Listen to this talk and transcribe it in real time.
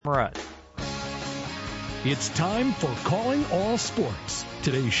front. It's time for Calling All Sports.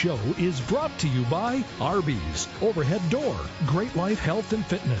 Today's show is brought to you by Arby's, Overhead Door, Great Life Health and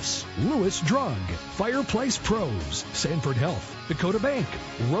Fitness, Lewis Drug, Fireplace Pros, Sanford Health, Dakota Bank,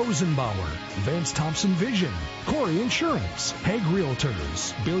 Rosenbauer, Vance Thompson Vision, Corey Insurance, Hague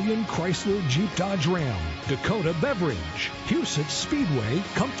Realtors, Billion Chrysler Jeep Dodge Ram, Dakota Beverage, Huset Speedway,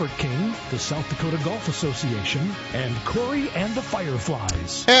 Comfort King, the South Dakota Golf Association, and Corey and the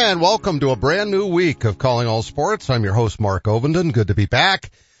Fireflies. And welcome to a brand new week of Calling All Sports. I'm your host, Mark Ovenden. Good to be back.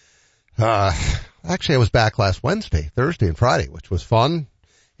 Actually, I was back last Wednesday, Thursday, and Friday, which was fun.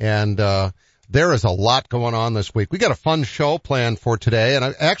 And there is a lot going on this week. We got a fun show planned for today,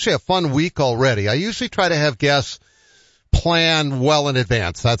 and actually a fun week already. I usually try to have guests plan well in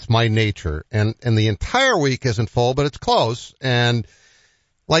advance. That's my nature. And the entire week isn't full, but it's close. And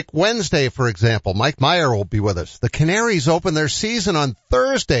like Wednesday, for example, Mike Meyer will be with us. The Canaries open their season on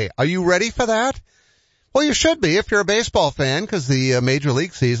Thursday. Are you ready for that? Well, you should be if you're a baseball fan, because the Major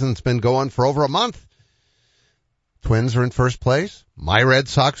League season's been going for over a month. Twins are in first place. My Red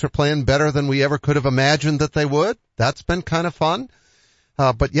Sox are playing better than we ever could have imagined that they would. That's been kind of fun.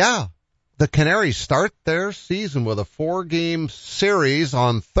 But yeah, the Canaries start their season with a 4-game series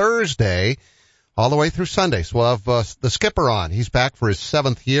on Thursday all the way through Sunday. So we'll have the skipper on. He's back for his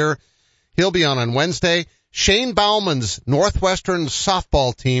 7th year. He'll be on Wednesday. Shane Bauman's Northwestern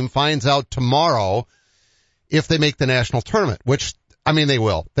softball team finds out tomorrow if they make the national tournament, which, I mean, they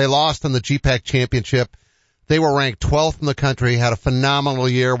will. They lost in the GPAC championship. They were ranked 12th in the country, had a phenomenal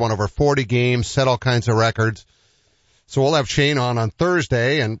year, won over 40 games, set all kinds of records. So we'll have Shane on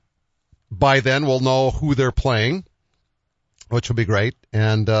Thursday, and by then we'll know who they're playing, which will be great,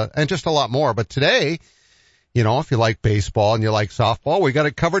 and just a lot more. But today, you know, if you like baseball and you like softball, we got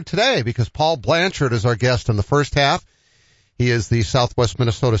it covered today because Paul Blanchard is our guest in the first half. He is the Southwest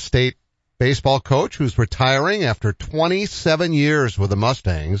Minnesota State baseball coach who's retiring after 27 years with the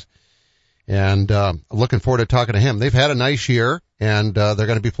Mustangs. And looking forward to talking to him. They've had a nice year, and they're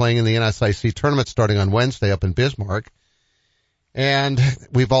going to be playing in the NSIC tournament starting on Wednesday up in Bismarck. And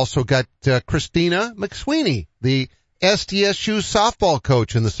we've also got Christina McSweeney, the SDSU softball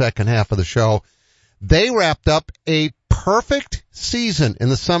coach, in the second half of the show. They wrapped up a perfect season in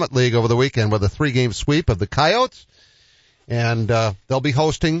the Summit League over the weekend with a 3-game sweep of the Coyotes. And they'll be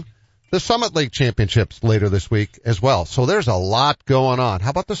hosting the Summit League Championships later this week as well. So there's a lot going on.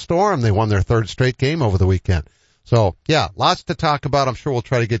 How about the Storm? They won their 3rd straight game over the weekend. So, yeah, lots to talk about. I'm sure we'll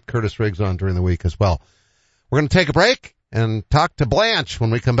try to get Curtis Riggs on during the week as well. We're going to take a break and talk to Blanche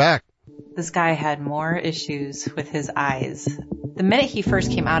when we come back. This guy had more issues with his eyes. The minute he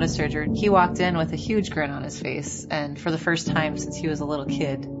first came out of surgery, he walked in with a huge grin on his face, and for the first time since he was a little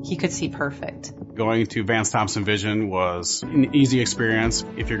kid, he could see perfect. Going to Vance Thompson Vision was an easy experience.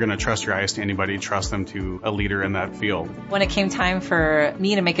 If you're going to trust your eyes to anybody, trust them to a leader in that field. When it came time for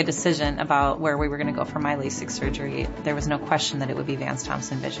me to make a decision about where we were going to go for my LASIK surgery, there was no question that it would be Vance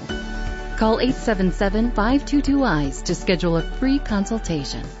Thompson Vision. Call 877-522-EYES to schedule a free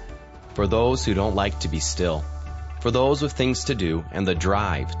consultation. For those who don't like to be still. For those with things to do and the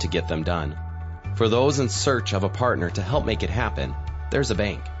drive to get them done. For those in search of a partner to help make it happen, there's a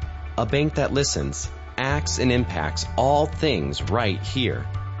bank. A bank that listens, acts, and impacts all things right here.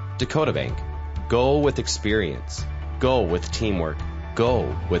 Dakota Bank. Go with experience. Go with teamwork.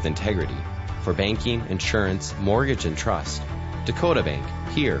 Go with integrity. For banking, insurance, mortgage, and trust. Dakota Bank.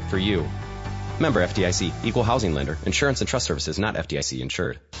 Here for you. Member FDIC, Equal Housing Lender, Insurance and Trust Services, not FDIC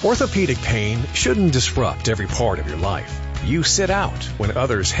insured. Orthopedic pain shouldn't disrupt every part of your life. You sit out when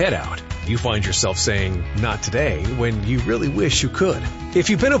others head out. You find yourself saying, not today, when you really wish you could.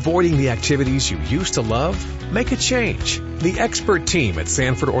 If you've been avoiding the activities you used to love, make a change. The expert team at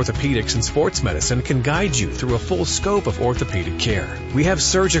Sanford Orthopedics and Sports Medicine can guide you through a full scope of orthopedic care. We have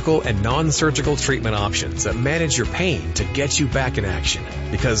surgical and non-surgical treatment options that manage your pain to get you back in action.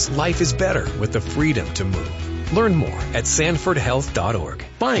 Because life is better with the freedom to move. Learn more at sanfordhealth.org.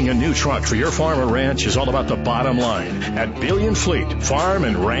 Buying a new truck for your farm or ranch is all about the bottom line. At Billion Fleet, Farm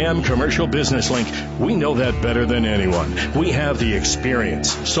and Ram Commercial Business Link, we know that better than anyone. We have the experience,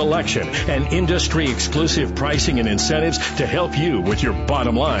 selection, and industry-exclusive pricing and incentives to help you with your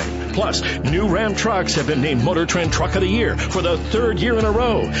bottom line. Plus, new Ram trucks have been named Motor Trend Truck of the Year for the third year in a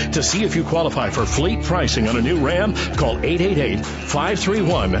row. To see if you qualify for fleet pricing on a new Ram, call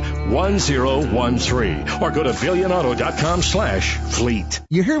 888-531-1013 or go to billionauto.com/fleet.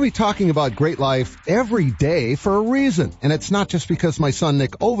 You hear me talking about Great Life every day for a reason, and it's not just because my son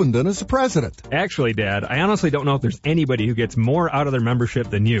Nick Ovenden is the president. Actually, Dad, I honestly don't know if there's anybody who gets more out of their membership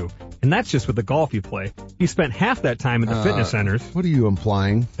than you. And that's just with the golf you play. You spent half that time at the fitness centers. What are you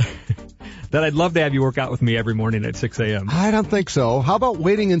implying? That I'd love to have you work out with me every morning at 6 a.m. I don't think so. How about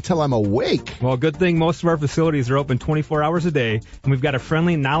waiting until I'm awake? Well, good thing most of our facilities are open 24 hours a day, and we've got a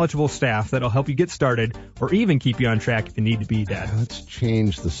friendly, knowledgeable staff that'll help you get started or even keep you on track if you need to be, Dad. Let's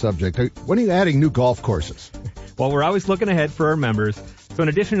change the subject. When are you adding new golf courses? Well, we're always looking ahead for our members. So in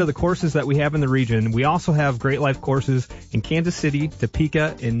addition to the courses that we have in the region, we also have Great Life courses in Kansas City,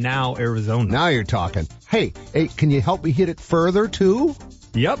 Topeka, and now Arizona. Now you're talking. Hey, can you help me hit it further, too?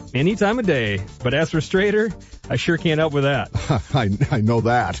 Yep, any time of day. But as for straighter, I sure can't help with that. I know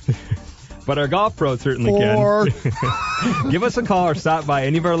that. But our golf pros certainly can. Give us a call or stop by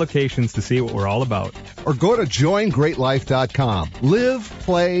any of our locations to see what we're all about. Or go to joingreatlife.com. Live,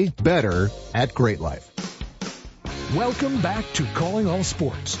 play better at Great Life. Welcome back to Calling All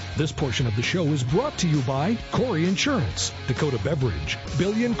Sports. This portion of the show is brought to you by Corey Insurance, Dakota Beverage,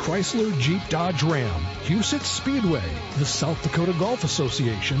 Billion Chrysler Jeep Dodge Ram, Huset's Speedway, the South Dakota Golf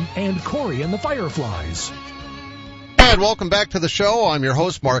Association, and Corey and the Fireflies. And welcome back to the show. I'm your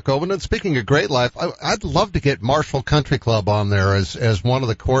host, Mark Ovenden. Speaking of Great Life, I'd love to get Marshall Country Club on there as one of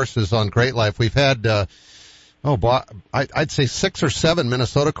the courses on Great Life. We've had, I'd say 6 or 7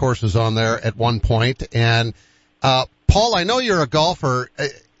 Minnesota courses on there at one point, and Paul, I know you're a golfer.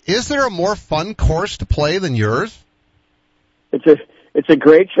 Is there a more fun course to play than yours? It's a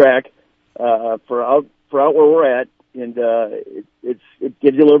great track for out where we're at, and it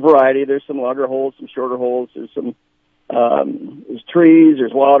gives you a little variety. There's some longer holes, some shorter holes. There's some there's trees,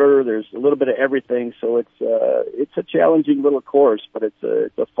 there's water, there's a little bit of everything. So it's a challenging little course, but it's a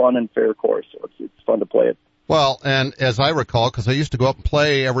fun and fair course. So it's fun to play it. Well, and as I recall, because I used to go up and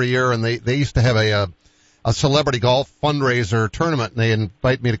play every year, and they used to have a celebrity golf fundraiser tournament, and they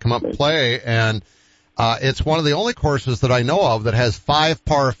invite me to come up and play, and it's one of the only courses that I know of that has 5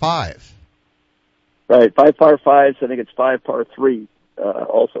 par 5s. Right, 5 par 5s. I think it's 5 par 3.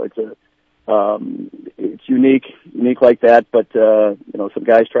 Also, it's unique like that. But some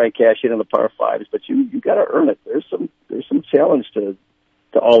guys try and cash in on the par 5s, but you got to earn it. There's some challenge to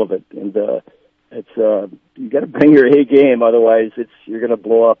all of it, and you got to bring your A game, otherwise you're going to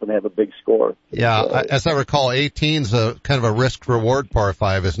blow up and have a big score. Yeah, as I recall, 18's a kind of a risk reward par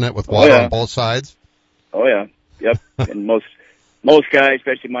 5, isn't it, with water on both sides? Oh yeah, yep. And most guys,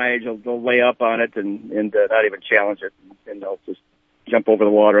 especially my age, they'll lay up on it and not even challenge it, and they'll just jump over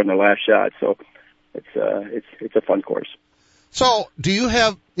the water on their last shot. So it's a fun course. So do you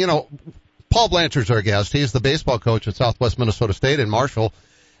have Paul Blanchard's our guest. He's the baseball coach at Southwest Minnesota State in Marshall.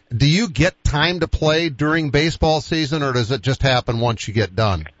 Do you get time to play during baseball season, or does it just happen once you get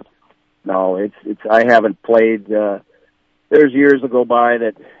done? No, I haven't played. There's years that go by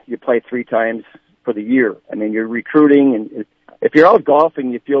that you play 3 times for the year. I mean, you're recruiting, and if you're out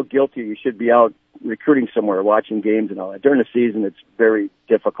golfing, you feel guilty. You should be out recruiting somewhere, watching games and all that. During the season, it's very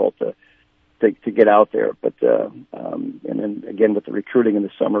difficult to get out there. But and then again with the recruiting in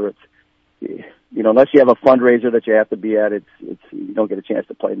the summer, it's unless you have a fundraiser that you have to be at, you don't get a chance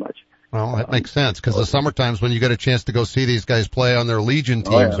to play much. Well, that makes sense, because the summer times when you get a chance to go see these guys play on their Legion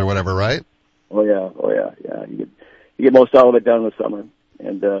teams or whatever, right? Oh yeah. You get most all of it done in the summer,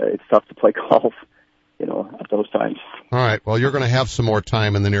 and it's tough to play golf, at those times. All right. Well, you're going to have some more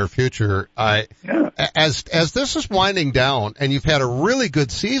time in the near future. As this is winding down, and you've had a really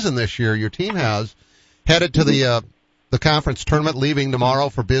good season this year, your team has headed to the conference tournament, leaving tomorrow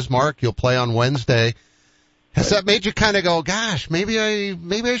for Bismarck. You'll play on Wednesday. Has that made you kind of go, gosh, maybe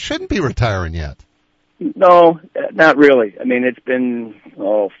I shouldn't be retiring yet? No, not really. I mean, it's been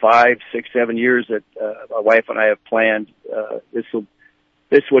 5, 6, 7 years that my wife and I have planned. This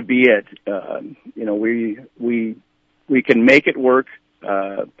would be it. We can make it work,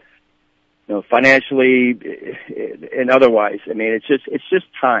 financially and otherwise. I mean, it's just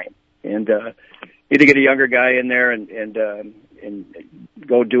time, and need to get a younger guy in there and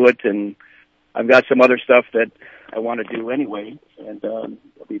go do it. And I've got some other stuff that I want to do anyway, and I'll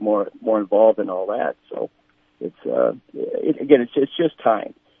be more involved in all that. So it's just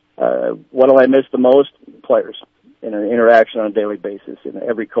time. What do I miss the most? Players and an interaction on a daily basis, and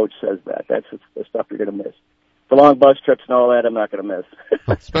every coach says that. That's the stuff you're going to miss. The long bus trips and all that, I'm not going to miss.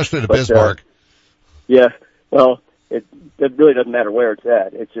 Especially to Bismarck. Yeah, well, it really doesn't matter where it's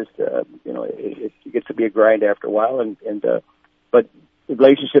at. It's just, it gets to be a grind after a while, but the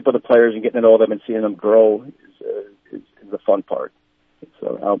relationship with the players and getting to know them and seeing them grow is the fun part.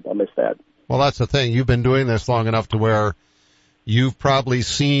 So I'll miss that. Well, that's the thing. You've been doing this long enough to where you've probably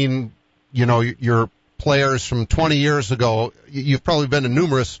seen, your players from 20 years ago. You've probably been to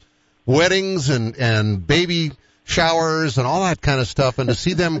numerous weddings and baby showers and all that kind of stuff, and to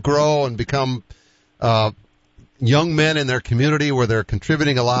see them grow and become young men in their community where they're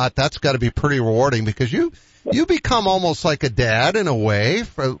contributing a lot, that's got to be pretty rewarding, because you become almost like a dad in a way,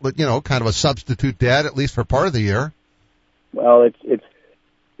 for kind of a substitute dad, at least for part of the year. Well, it's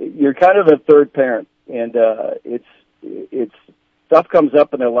you're kind of a third parent, and it's stuff comes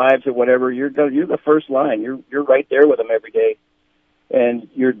up in their lives or whatever. You're the first line. You're right there with them every day, and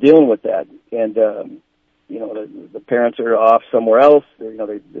you're dealing with that. And the parents are off somewhere else. They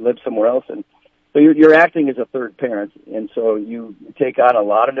live somewhere else, and so you're acting as a third parent, and so you take on a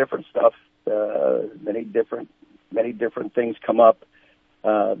lot of different stuff. Many different things come up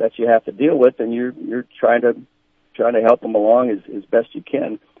that you have to deal with, and you're trying to help them along as best you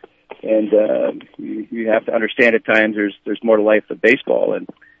can. And you have to understand at times there's more to life than baseball,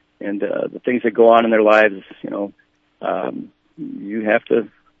 and the things that go on in their lives. You have to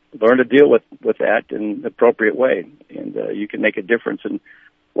learn to deal with that in the appropriate way, and you can make a difference in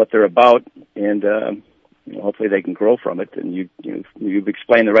what they're about, and hopefully they can grow from it. And you've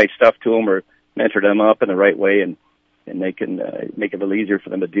explained the right stuff to them or mentored them up in the right way, and they can make it a little easier for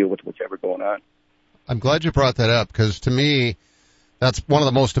them to deal with whatever's going on. I'm glad you brought that up, because to me, that's one of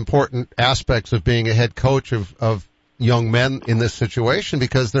the most important aspects of being a head coach of young men in this situation,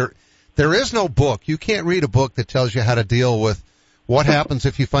 because there is no book. You can't read a book that tells you how to deal with what happens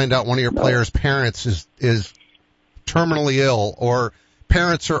if you find out one of your players' parents is terminally ill, or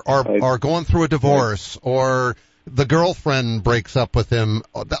parents are going through a divorce, or the girlfriend breaks up with him,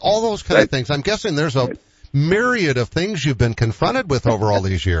 all those kind of things. I'm guessing there's a myriad of things you've been confronted with over all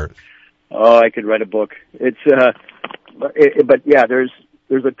these years. Oh, I could write a book. But yeah, there's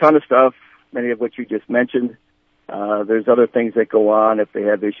a ton of stuff, many of which you just mentioned. There's other things that go on if they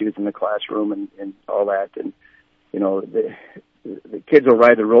have issues in the classroom and all that. And, the kids will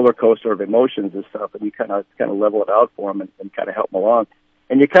ride the roller coaster of emotions and stuff, and you kind of level it out for them and kind of help them along.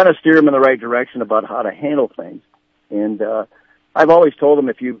 And you kind of steer them in the right direction about how to handle things. And I've always told them,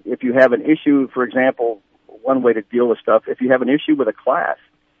 if you have an issue, for example, one way to deal with stuff, if you have an issue with a class,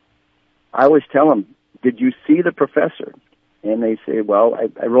 I always tell them, did you see the professor? And they say, well,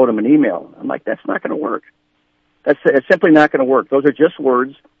 I wrote him an email. I'm like, that's not going to work. It's simply not going to work. Those are just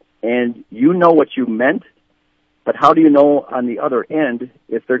words, and you know what you meant, but how do you know on the other end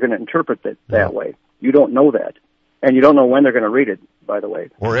if they're going to interpret it that way? You don't know that. And you don't know when they're going to read it, by the way.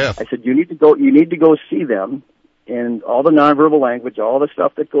 Or if. I said, you need to go see them, and all the nonverbal language, all the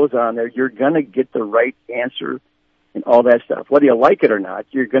stuff that goes on there, you're going to get the right answer and all that stuff. Whether you like it or not,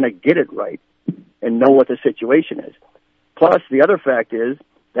 you're going to get it right and know what the situation is. Plus, the other fact is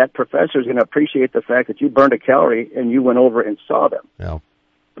that professor is going to appreciate the fact that you burned a calorie and you went over and saw them. Yeah.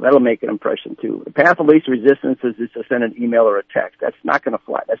 So that'll make an impression, too. The path of least resistance is just to send an email or a text. That's not going to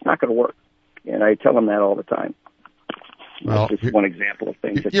fly. That's not going to work. And I tell them that all the time. Well, that's just one example of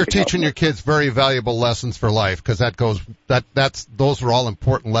things. You're teaching your kids very valuable lessons for life, because those are all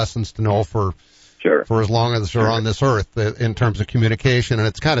important lessons to know for as long as they're on this earth in terms of communication. And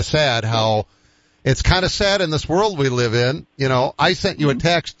it's kind of sad in this world we live in. I sent you a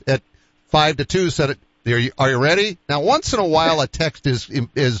text at 5 to 2, said, are you ready? Now, once in a while, a text is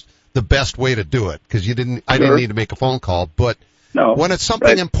the best way to do it, because I didn't need to make a phone call. But when it's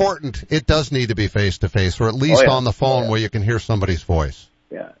something important, it does need to be face to face, or at least on the phone where you can hear somebody's voice.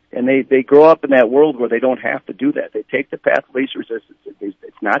 Yeah, and they grow up in that world where they don't have to do that. They take the path of least resistance.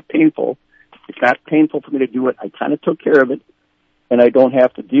 It's not painful. It's not painful for me to do it. I kind of took care of it, and I don't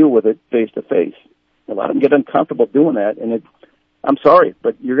have to deal with it face to face. A lot of them get uncomfortable doing that, and I'm sorry,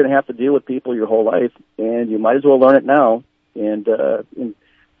 but you're going to have to deal with people your whole life, and you might as well learn it now and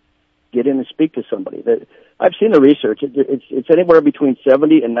get in and speak to somebody. I've seen the research. It's anywhere between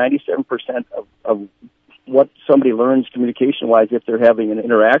 70 and 97% of what somebody learns communication-wise if they're having an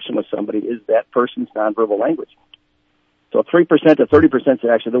interaction with somebody is that person's nonverbal language. So 3% to 30% is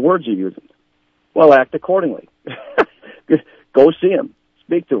actually the words you're using. Well, act accordingly. Go see them.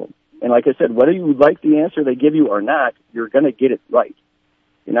 Speak to them. And like I said, whether you like the answer they give you or not, you're going to get it right.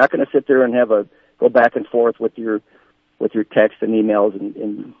 You're not going to sit there and go back and forth with your text and emails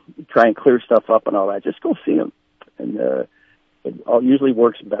and try and clear stuff up and all that. Just go see them, and it usually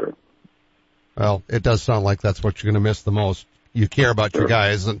works better. Well, it does sound like that's what you're going to miss the most. You care about your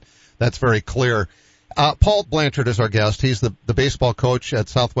guys, and that's very clear. Paul Blanchard is our guest. He's the baseball coach at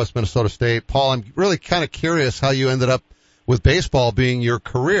Southwest Minnesota State. Paul, I'm really kind of curious how you ended up with baseball being your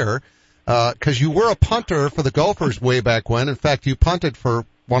career, because you were a punter for the Gophers way back when. In fact, you punted for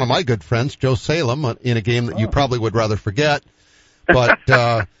one of my good friends, Joe Salem, in a game that you probably would rather forget. But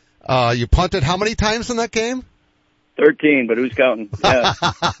you punted how many times in that game? 13, but who's counting? Yeah.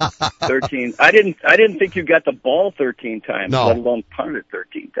 13. I didn't think you got the ball 13 times, let alone punted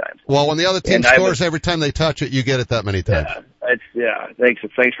 13 times. Well, when the other team scores every time they touch it, you get it that many times. Thanks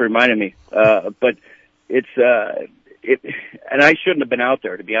for reminding me. But it's and I shouldn't have been out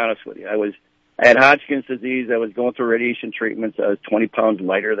there, to be honest with you. I had Hodgkin's disease. I was going through radiation treatments. I was 20 pounds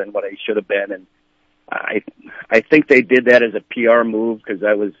lighter than what I should have been, and I think they did that as a PR move, because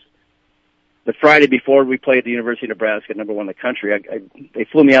I was the Friday before we played the University of Nebraska, number one in the country. They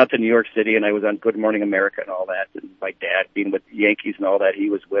flew me out to New York City, and I was on Good Morning America and all that. And my dad, being with the Yankees and all that,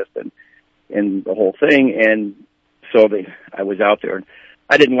 he was with, and the whole thing. And so I was out there.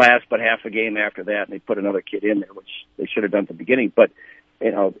 I didn't last but half a game after that, and they put another kid in there, which they should have done at the beginning. But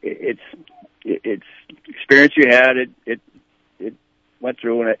it's experience you had. It went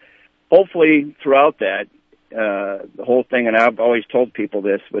through, and hopefully throughout that, the whole thing. And I've always told people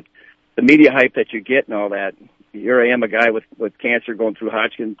this, but the media hype that you get and all that, here I am, a guy with cancer going through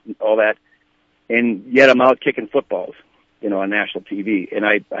Hodgkin's and all that, and yet I'm out kicking footballs, on national TV. And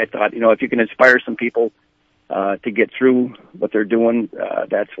I thought, if you can inspire some people to get through what they're doing,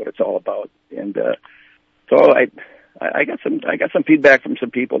 that's what it's all about. And so I got some feedback from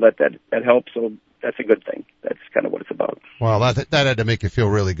some people that helped. So that's a good thing. That's kind of what it's about. Well, that had to make you feel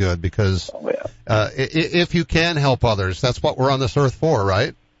really good, because if you can help others, that's what we're on this earth for,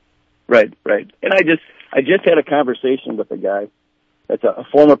 right? Right. And I just had a conversation with a guy that's a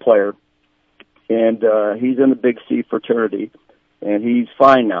former player, and he's in the Big C fraternity, and he's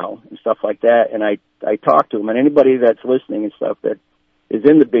fine now and stuff like that. And I talked to him, and anybody that's listening and stuff that is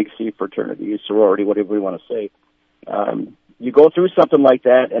in the Big C fraternity, sorority, whatever we want to say, you go through something like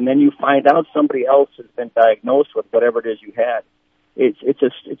that, and then you find out somebody else has been diagnosed with whatever it is you had. It's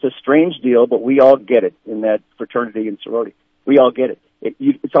a strange deal, but we all get it in that fraternity and sorority. We all get it.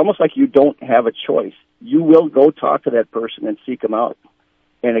 It's almost like you don't have a choice. You will go talk to that person and seek them out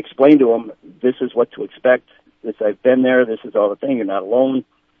and explain to them, this is what to expect. This, I've been there. This is all the thing. You're not alone.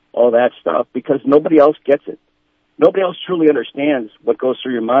 All that stuff, because nobody else gets it. Nobody else truly understands what goes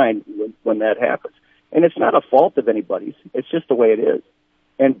through your mind when that happens. And it's not a fault of anybody's. It's just the way it is.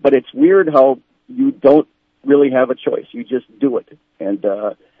 But it's weird how you don't really have a choice. You just do it. And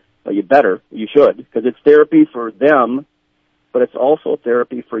you should, because it's therapy for them, but it's also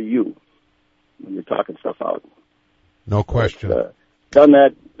therapy for you when you're talking stuff out. No question. Done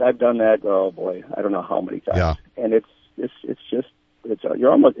that. I've done that. Oh boy, I don't know how many times. Yeah. And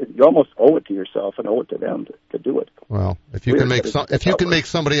you almost owe it to yourself and owe it to them to do it. Well, if you can make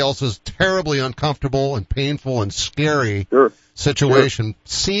somebody else's terribly uncomfortable and painful and scary situation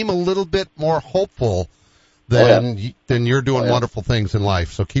seem a little bit more hopeful, then you're doing wonderful things in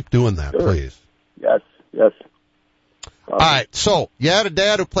life. So keep doing that, please. Yes. All right, so you had a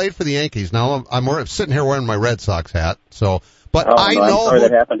dad who played for the Yankees. Now I'm sitting here wearing my Red Sox hat. So, but I know I'm sorry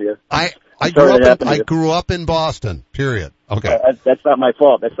that happened to you. I grew up in Boston. Period. Okay. That's not my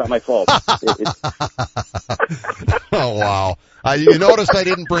fault. Oh wow! You notice I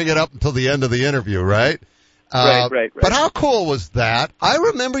didn't bring it up until the end of the interview, right? Right. But how cool was that? I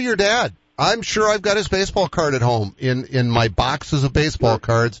remember your dad. I'm sure I've got his baseball card at home in my boxes of baseball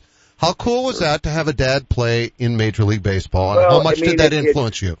cards. How cool was that to have a dad play in Major League Baseball, and how much did that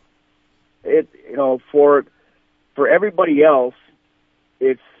influence you? For everybody else,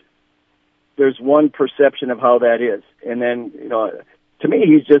 there's one perception of how that is, and then to me,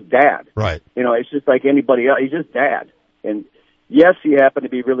 he's just dad. Right. It's just like anybody else. He's just dad, and yes, he happened to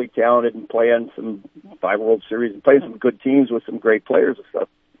be really talented and play on some 5 World Series and play some good teams with some great players and stuff.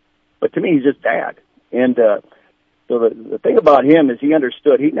 But to me, he's just dad, and so the thing about him is he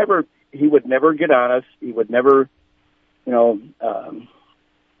understood. He would never get on us. He would never,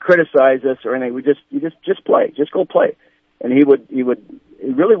 criticize us or anything. You just play, just go play. And he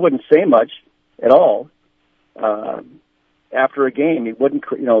really wouldn't say much at all. After a game, he wouldn't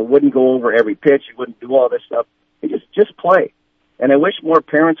go over every pitch. He wouldn't do all this stuff. He just play. And I wish more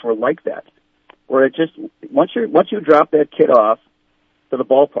parents were like that, where it just once you drop that kid off to the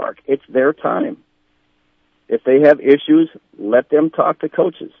ballpark, it's their time. If they have issues, let them talk to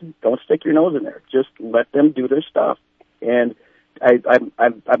coaches. Don't stick your nose in there. Just let them do their stuff. And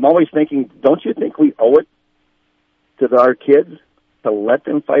I'm always thinking, don't you think we owe it to our kids to let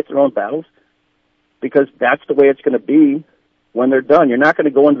them fight their own battles? Because that's the way it's going to be when they're done. You're not going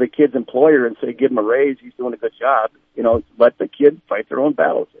to go into the kid's employer and say, give him a raise, he's doing a good job. You know, let the kid fight their own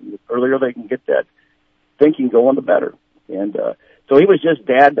battles. And the earlier they can get that thinking going, the better. And so he was just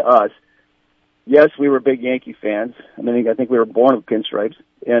dad to us. Yes, we were big Yankee fans. I think we were born with pinstripes.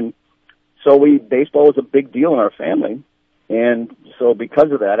 And so baseball was a big deal in our family. And so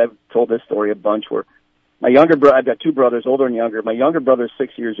because of that, I've told this story a bunch where my younger brother, I've got two brothers, older and younger. My younger brother is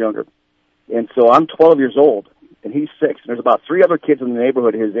 6 years younger. And so I'm 12 years old, and he's 6. And there's about 3 other kids in the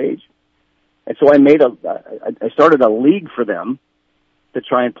neighborhood his age. And so I started a league for them to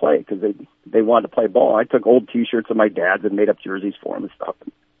try and play because they wanted to play ball. I took old T-shirts of my dad's and made up jerseys for them and stuff.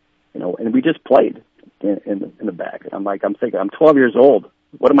 And, you know, and we just played in the back. And I'm thinking, I'm 12 years old.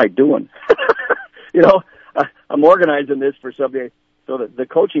 What am I doing? You know, I'm organizing this for somebody. So the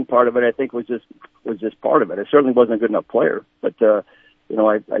coaching part of it, I think, was just part of it. I certainly wasn't a good enough player, but you know,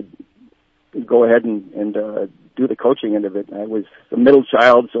 I go ahead and do the coaching end of it. I was a middle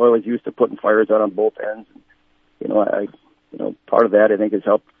child, so I was used to putting fires out on both ends. You know, part of that I think has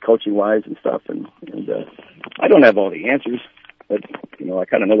helped coaching wise and stuff. And I don't have all the answers, but you know, I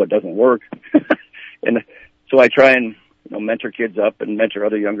kind of know what doesn't work. And so I try and, you know, mentor kids up and mentor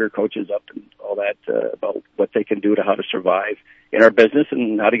other younger coaches up and all that about what they can do to how to survive in our business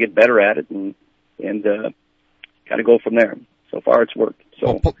and how to get better at it and kind of go from there. So far, it's worked.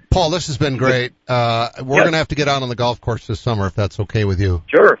 So, well, Paul, this has been great. We're going to have to get out on the golf course this summer if that's okay with you.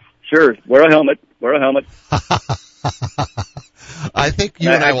 Sure. Wear a helmet. I think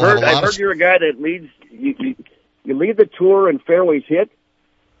you and I will have a lot I've heard you're a guy that leads. You lead the tour in fairways hit,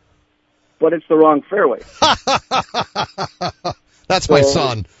 but it's the wrong fairway. That's my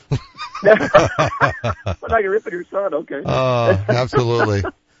son. Well, now you're ripping your son. Okay. Oh, absolutely.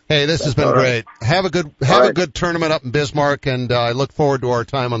 Hey, this has been great. Have a good tournament up in Bismarck, and I look forward to our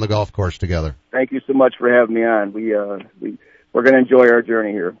time on the golf course together. Thank you so much for having me on. We're going to enjoy our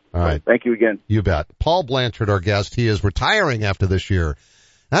journey here. All right. Thank you again. You bet. Paul Blanchard, our guest. He is retiring after this year.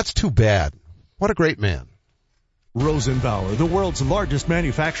 That's too bad. What a great man. Rosenbauer, the world's largest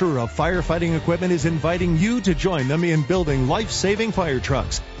manufacturer of firefighting equipment, is inviting you to join them in building life-saving fire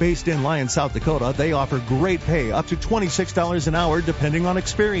trucks. Based in Lyons, South Dakota, they offer great pay, up to $26 an hour depending on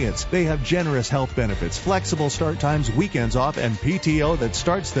experience. They have generous health benefits, flexible start times, weekends off, and PTO that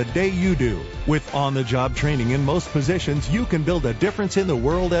starts the day you do. With on-the-job training in most positions, you can build a difference in the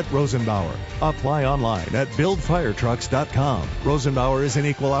world at Rosenbauer. Apply online at buildfiretrucks.com. Rosenbauer is an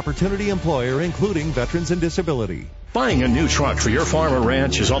equal opportunity employer, including veterans and disability. Buying a new truck for your farm or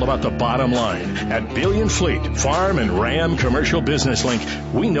ranch is all about the bottom line. At Billion Fleet, Farm and Ram Commercial Business Link,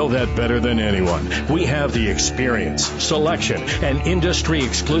 we know that better than anyone. We have the experience, selection, and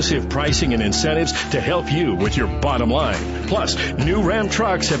industry-exclusive pricing and incentives to help you with your bottom line. Plus, new Ram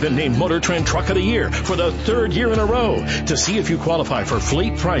trucks have been named Motor Trend Truck of the Year for the 3rd year in a row. To see if you qualify for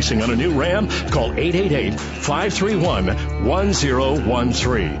fleet pricing on a new Ram, call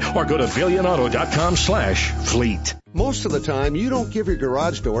 888-531-1013 or go to billionauto.com/fleet. Most of the time, you don't give your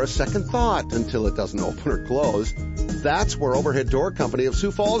garage door a second thought until it doesn't open or close. That's where Overhead Door Company of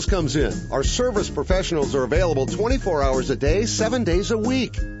Sioux Falls comes in. Our service professionals are available 24 hours a day, 7 days a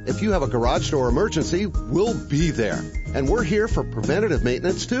week. If you have a garage door emergency, we'll be there. And we're here for preventative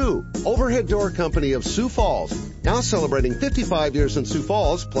maintenance, too. Overhead Door Company of Sioux Falls, now celebrating 55 years in Sioux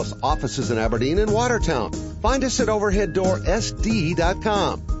Falls, plus offices in Aberdeen and Watertown. Find us at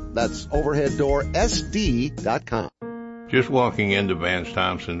overheaddoorsd.com. That's overheaddoorsd.com. Just walking into Vance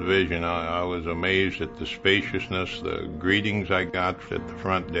Thompson Division, I was amazed at the spaciousness, the greetings I got at the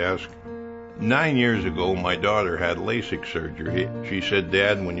front desk. 9 years ago, my daughter had LASIK surgery. She said,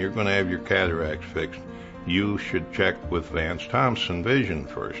 "Dad, when you're going to have your cataracts fixed, you should check with Vance Thompson Vision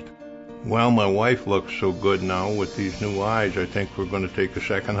first." Well, my wife looks so good now with these new eyes, I think we're going to take a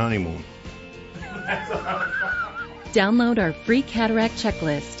second honeymoon. Download our free cataract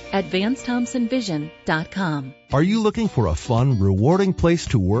checklist at VanceThompsonVision.com. Are you looking for a fun, rewarding place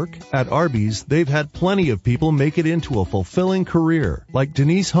to work? At Arby's, they've had plenty of people make it into a fulfilling career, like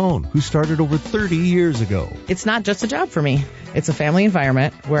Denise Hone, who started over 30 years ago. It's not just a job for me. It's a family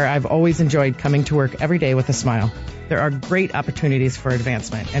environment where I've always enjoyed coming to work every day with a smile. There are great opportunities for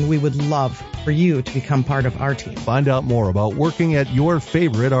advancement, and we would love for you to become part of our team. Find out more about working at your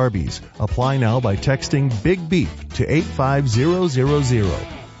favorite Arby's. Apply now by texting Big Beef to 85000.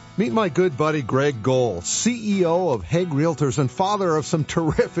 Meet my good buddy Greg Gohl, CEO of Hague Realtors and father of some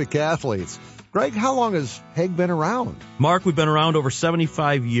terrific athletes. Greg, how long has Hague been around? Mark, we've been around over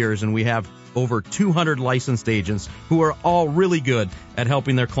 75 years, and we have over 200 licensed agents who are all really good at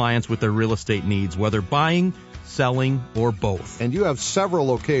helping their clients with their real estate needs, whether buying selling, or both. And you have several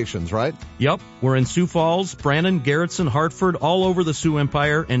locations, right? Yep. We're in Sioux Falls, Brandon, Garrettson, Hartford, all over the Sioux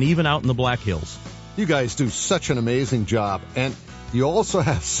Empire, and even out in the Black Hills. You guys do such an amazing job. And you also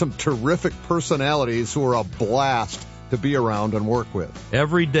have some terrific personalities who are a blast to be around and work with.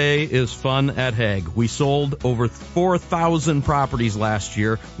 Every day is fun at Haig. We sold over 4,000 properties last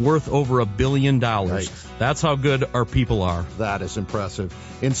year, worth over $1 billion. Nice. That's how good our people are. That is impressive.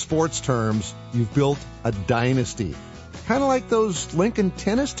 In sports terms, you've built a dynasty, kind of like those Lincoln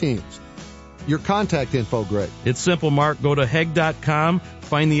tennis teams. Your contact info, Greg. It's simple, Mark. Go to Haig.com,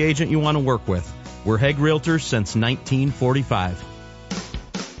 find the agent you want to work with. We're Haig Realtors since 1945.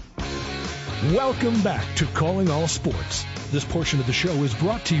 Welcome back to Calling All Sports. This portion of the show is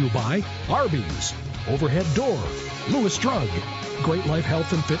brought to you by Arby's, Overhead Door, Lewis Drug, Great Life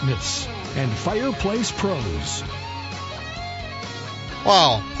Health and Fitness, and Fireplace Pros.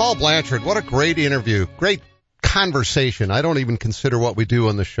 Wow, Paul Blanchard, what a great interview. Great conversation. I don't even consider what we do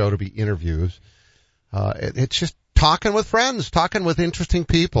on the show to be interviews. It's just talking with friends, talking with interesting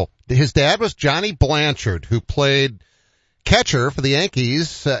people. His dad was Johnny Blanchard, who played catcher for the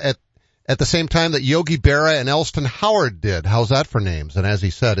Yankees at the same time that Yogi Berra and Elston Howard did. How's that for names? And as he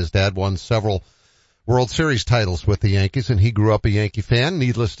said, his dad won several World Series titles with the Yankees, and he grew up a Yankee fan.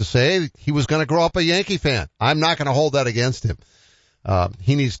 Needless to say, he was going to grow up a Yankee fan. I'm not going to hold that against him.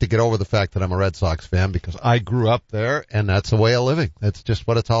 He needs to get over the fact that I'm a Red Sox fan because I grew up there, and that's a way of living. That's just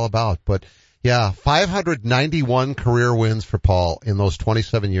what it's all about. But yeah, 591 career wins for Paul in those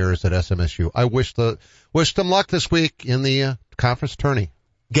 27 years at SMSU. I wish them luck this week in the conference tourney.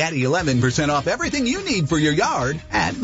 Get 11% off everything you need for your yard at